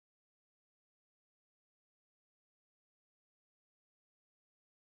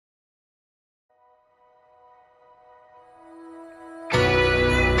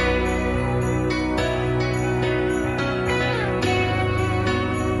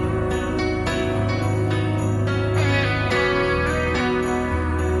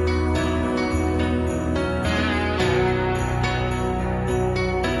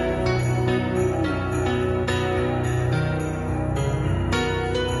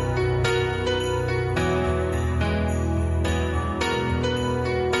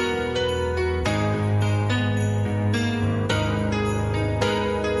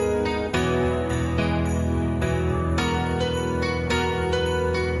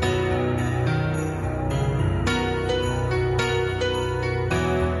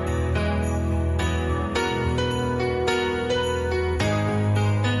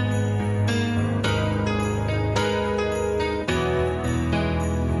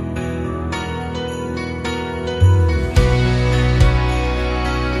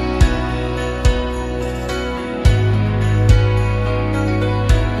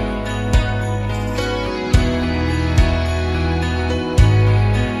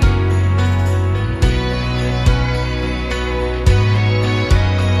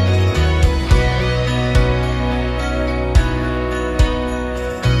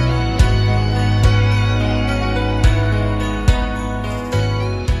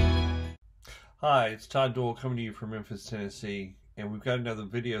Hi, it's Todd Doyle coming to you from Memphis, Tennessee, and we've got another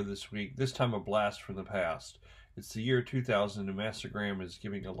video this week, this time a blast from the past. It's the year 2000 and Master Graham is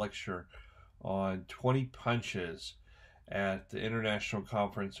giving a lecture on 20 punches at the International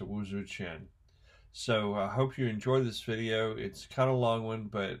Conference of Wuzhou Chen. So I hope you enjoy this video. It's kind of a long one,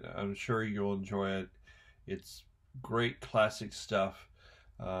 but I'm sure you'll enjoy it. It's great classic stuff.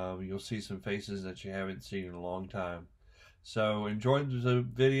 You'll see some faces that you haven't seen in a long time. So enjoy the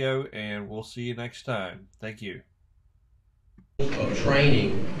video and we'll see you next time. Thank you. Of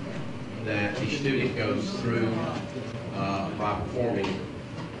training that the student goes through by performing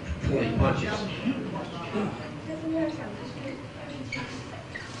 20 punches.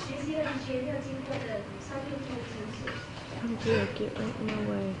 Get right in my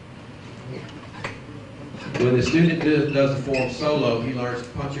way. When the student does the form solo, he learns to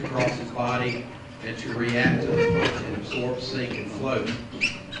punch across his body and to react to the punch and absorb, sink, and float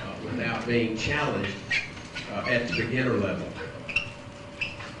without being challenged at the beginner level.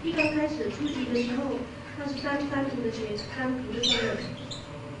 一刚开始初级的时候，他是单独的学单独的上的。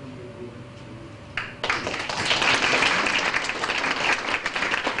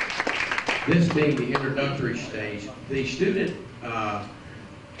This being the introductory stage, the student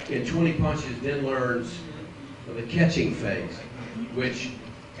in 20 punches then learns the catching phase,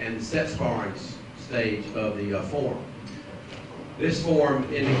 and the set sparring stage of the form. This form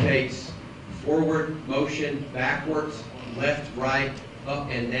indicates forward motion, backwards, left, right, up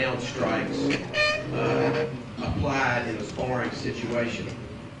and down strikes applied in a sparring situation.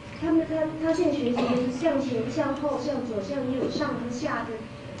 他现在学习的是向前、向后、向左、向右、上和下的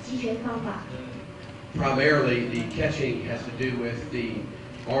击拳方法。Primarily, the catching has to do with the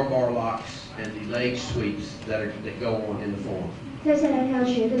armbar locks and the leg sweeps that go on in the form. 再下来他要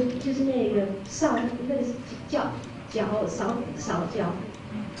学的就是那个那个脚扫脚。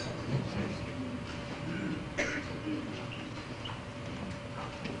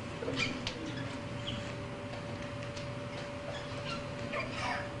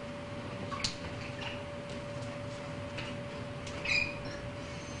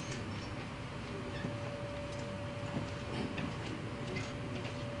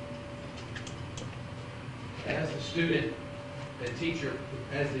As the student and teacher,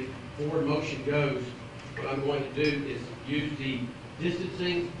 as the forward motion goes, what I'm going to do is use the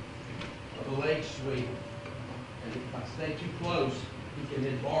distancing of the leg sweep, and if I stay too close, he can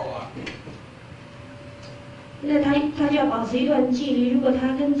then bar lock me. 那他就要保持一段距离，如果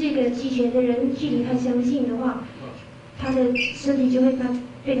他跟这个击拳的人距离太相近的话，他的身体就会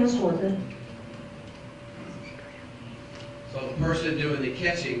被他锁着。So the person doing the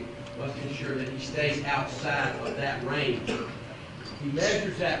catching must ensure that he stays outside of that range. He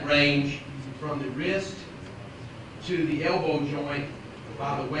measures that range from the wrist to the elbow joint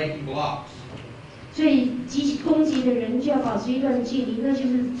by the way he blocks. 所以攻击的人就要保持一段距离，那就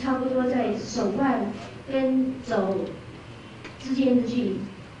是差不多在手腕跟肘之间的距离。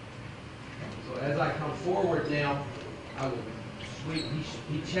So as I come forward now, I will sweep.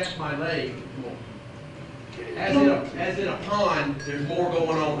 He checks my leg. As in a pond, there's more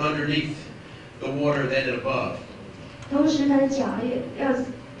going on underneath the water than above. 同时，他的脚要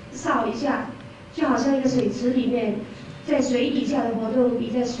扫一下，就好像一个水池里面，在水底下的活动比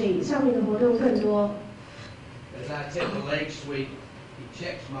在水上面的活动更多。As I attempt the leg sweep, he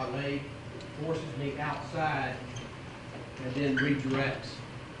checks my leg, forces me outside, and then redirects.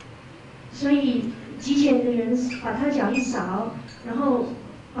 所以击拳的人把他脚一扫，然后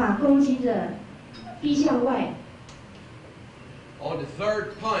把攻击者逼向外。On the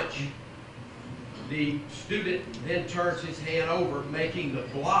third punch, the student then turns his hand over, making the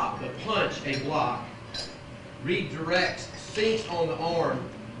punch a block, redirects, sinks on the arm,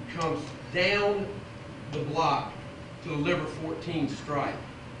 comes down the block to deliver 14 strike.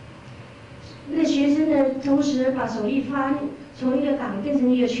 那学生呢，同时把手一翻，从一个挡变成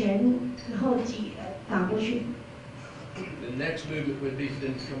一个拳，然后打过去。The next movement would be for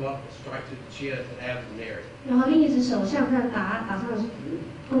them to come up and strike to the chin and abdomen area. 然后另一只手向上打上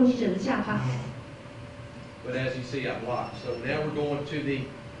攻击者的下巴。But as you see, I blocked. So now we're going to the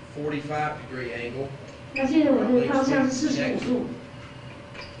 45-degree angle. 那现在我的方向是45度。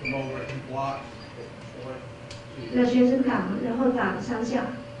Come over and block. 让学生挡，然后打3下，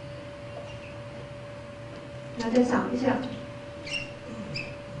然后再扫一下。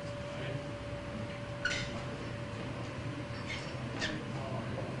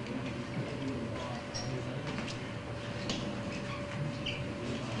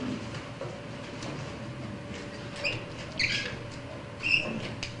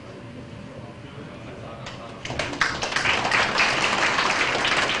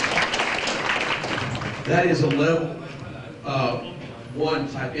That is a level 1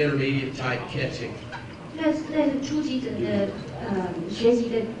 type, intermediate type catching. 那是初级者的学习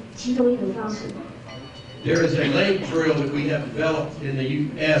的其中一种方式。There is a leg drill that we have developed in the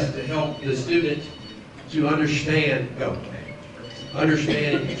U.S. to help the students to understand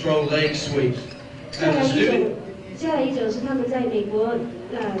and control leg sweeps. As a student, 下来一种是他们在美国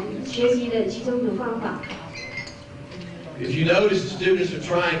学习的其中一种方法。if you notice, the students are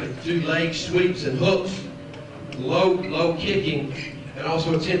trying to do leg sweeps and hooks, low kicking, and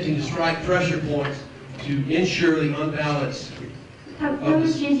also attempting to strike pressure points to ensure the unbalance. 他们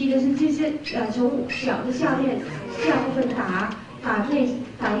学习的是这些从脚的下面下部分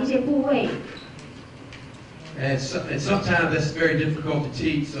打一些部位。And sometimes that's very difficult to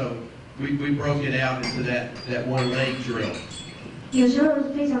teach, so we broke it out into that one leg drill. 有时候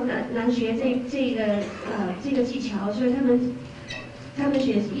非常难学这个技巧，所以他们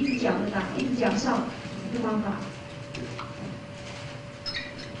学一只脚的打，一只脚上的方法。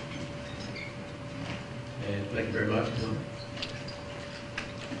And thank you very much.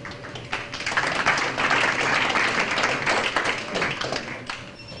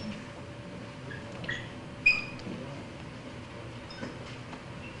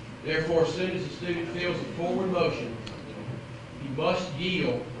 Therefore, as soon as the student feels a forward motion, he must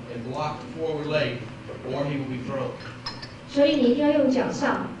yield and block the forward leg, or he will be thrown. 所以你一定要用脚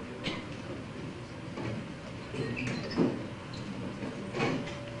上。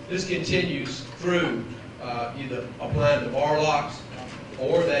This continues through either applying the bar locks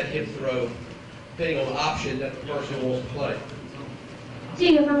or that hip throw, depending on the option that the person wants to play.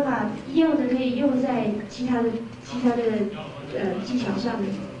 这个方法一样的可以用在其他的技巧上面。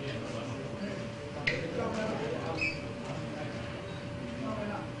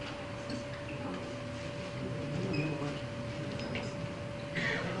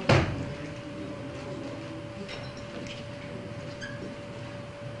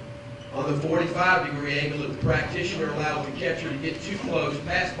On the 45-degree angle, if the practitioner allows the catcher to get too close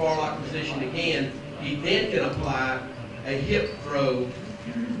past bar lock position again, he then can apply a hip throw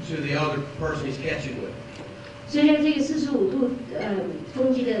to the other person he's catching with. 所以在这个45度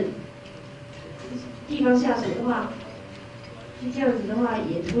攻击的地方下手的话，是这样子的话，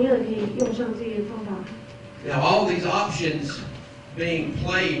也同样可以用上这个方法。Now, all these options being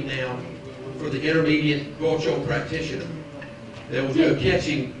played now for the intermediate Gocho practitioner. They will go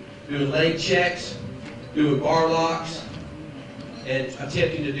catching, doing leg checks, doing bar locks, and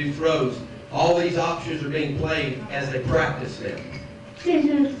attempting to do throws. All these options are being played as they practice now.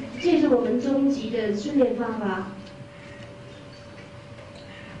 这是我们中级的训练方法。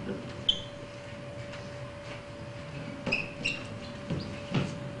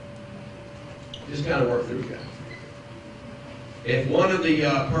Just kind of work through it. If one of the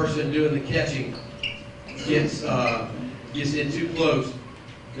person doing the catching gets in too close,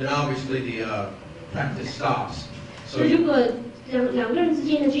 then obviously the practice stops. 所以如果两个人之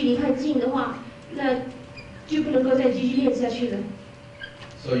间的距离太近的话，那就不能够再继续练下去了。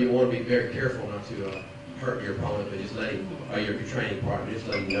So you want to be very careful not to hurt your opponent, but just letting your training partner, just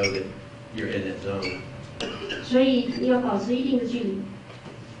letting you know that you're in that zone. 所以你要保持一定的距离。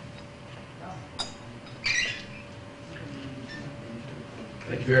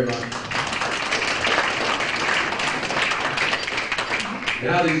Thank you very much.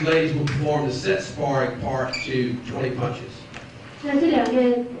 Now these ladies will perform the set sparring part to 20 punches. 那这两个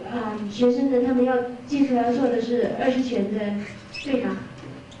学生呢，他们要接下来要做的是20拳的对打。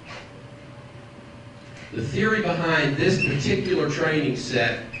The theory behind this particular training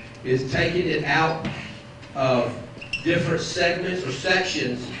set is taking it out of different segments or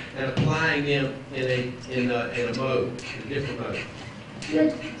sections and applying them in a mode, in a different mode. 那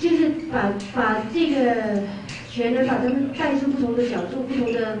就是把这个拳呢，把它们带出不同的角度、不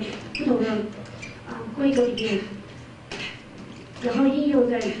同的规格里面，然后应用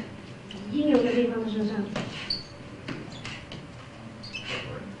在对方的身上。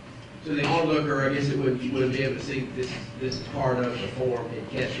To the onlooker, I guess you wouldn't be able to see this is part of the form in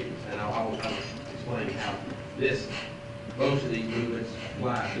catching, and I'll explain how most of these movements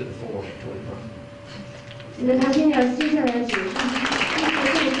apply to the form of 20 punches. 那他接下来解释这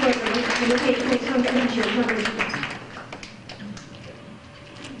个过程，我们可以看在拳上面。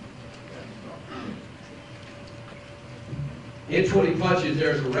In 20 punches,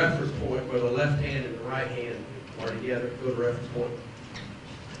 there's a reference point where the left hand and the right hand are together. Go to reference point.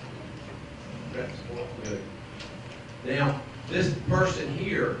 Reference point. Good. Now, this person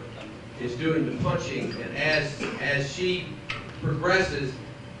here is doing the punching, and as she progresses,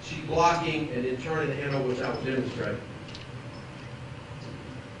 she's blocking and then turning the hand over, which I will demonstrate.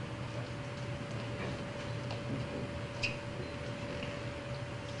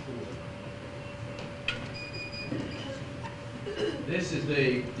 this is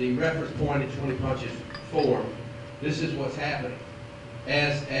the reference point in 20 punches form. This is what's happening.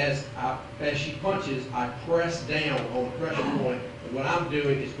 As she punches, I press down on the pressure point. And what I'm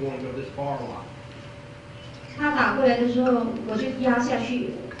doing is going to go this bar line. 他打过来的时候，我就压下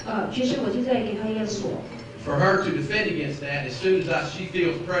去，其实我就在给他一个锁。For her to defend against that, as soon as she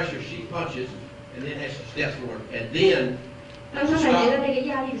feels pressure, she punches, and then as she steps forward, and then 当他感觉到那个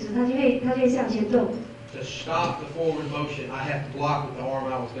压力的时候，他就会向前动。To stop the forward motion, I have to block with the arm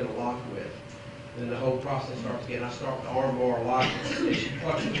I was going to lock with. Then the whole process starts again. I start with the arm bar lock, and she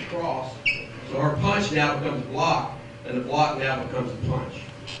punches across. So her punch now becomes a block, and the block now becomes a punch.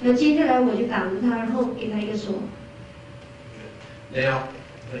 那接下来我就挡住他，然后给他一个锁。Now,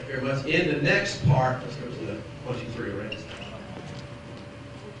 thank you very much. In the next part, let's go to the 1, 2, 3, right?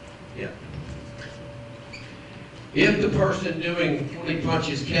 Yeah. If the person doing 20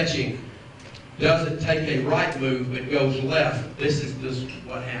 punches catching doesn't take a right move but goes left, this is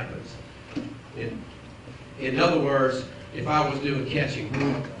what happens. In other words, if I was doing catching,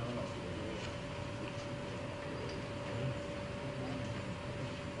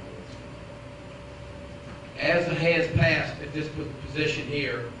 as the hands pass at this position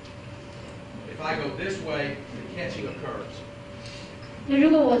here, if I go this way, the catching occurs. 那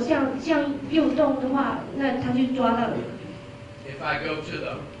如果我这样右动的话，那他就抓到了。If I go to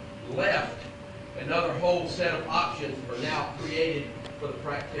the left, another whole set of options are now created for the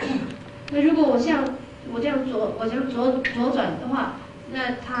practitioner. 那如果我这样左转的话，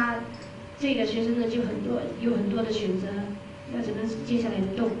那他这个学生呢就有很多的选择，要怎么接下来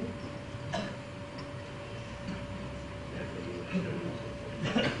的动。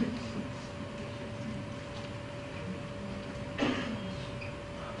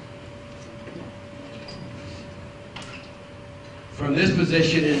From this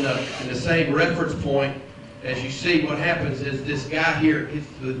position in the same reference point, as you see, what happens is this guy here,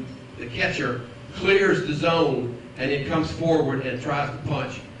 the catcher, clears the zone and then comes forward and tries to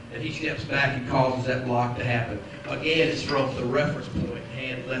punch. And he steps back and causes that block to happen. Again, it's from the reference point,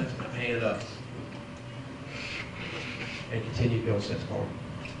 hand left, hand up. And continue to go set sparring.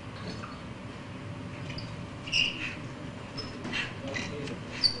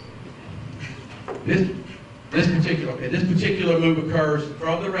 This particular move occurs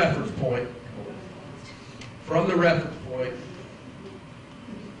from the reference point. From the reference point,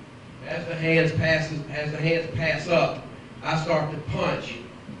 as the hands pass up, I start to punch.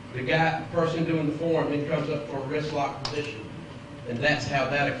 The person doing the form then comes up for a wrist lock position, and that's how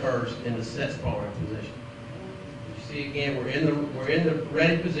that occurs in the set sparring position. You see again, we're in the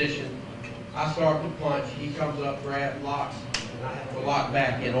ready position. I start to punch. He comes up, grabs, locks, and I have to lock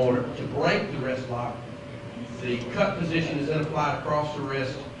back in order to break the wrist lock. The cut position is then applied across the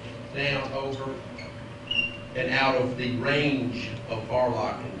wrist, down, over, and out of the range of bar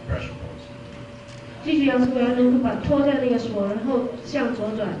lock and pressure points. 最主要是我要能够把拖在那个锁，然后向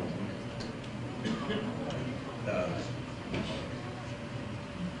左转。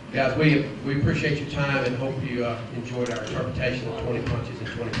Guys, we appreciate your time and hope you enjoyed our interpretation of 20 punches and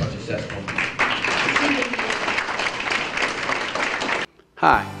 20 punches set sparring.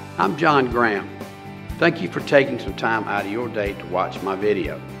 Hi, I'm John Graham. Thank you for taking some time out of your day to watch my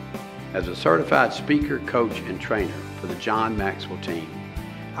video. As a certified speaker, coach, and trainer for the John Maxwell team,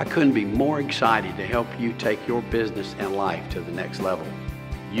 I couldn't be more excited to help you take your business and life to the next level.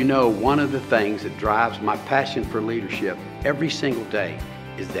 You know, one of the things that drives my passion for leadership every single day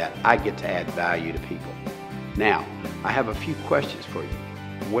is that I get to add value to people. Now, I have a few questions for you.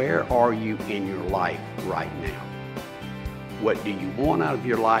 Where are you in your life right now? What do you want out of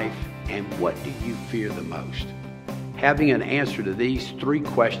your life, and what do you fear the most? Having an answer to these 3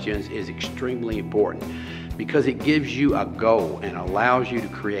 questions is extremely important because it gives you a goal and allows you to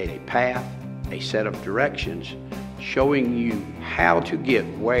create a path, a set of directions, showing you how to get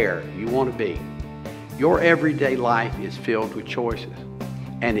where you want to be. Your everyday life is filled with choices,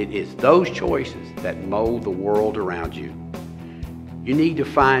 and it is those choices that mold the world around you. You need to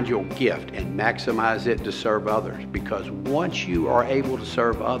find your gift and maximize it to serve others, because once you are able to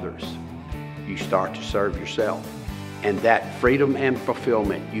serve others, you start to serve yourself. And that freedom and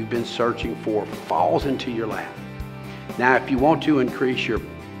fulfillment you've been searching for falls into your lap. Now, if you want to increase your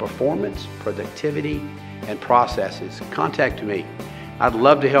performance, productivity, and processes, contact me. I'd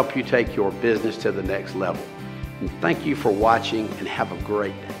love to help you take your business to the next level. And thank you for watching, and have a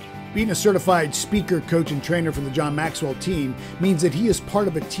great day. Being a certified speaker, coach, and trainer for the John Maxwell team means that he is part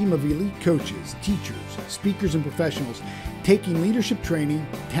of a team of elite coaches, teachers, speakers, and professionals taking leadership training,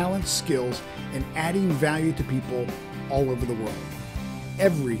 talents, skills, and adding value to people all over the world.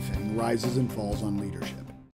 Everything rises and falls on leadership.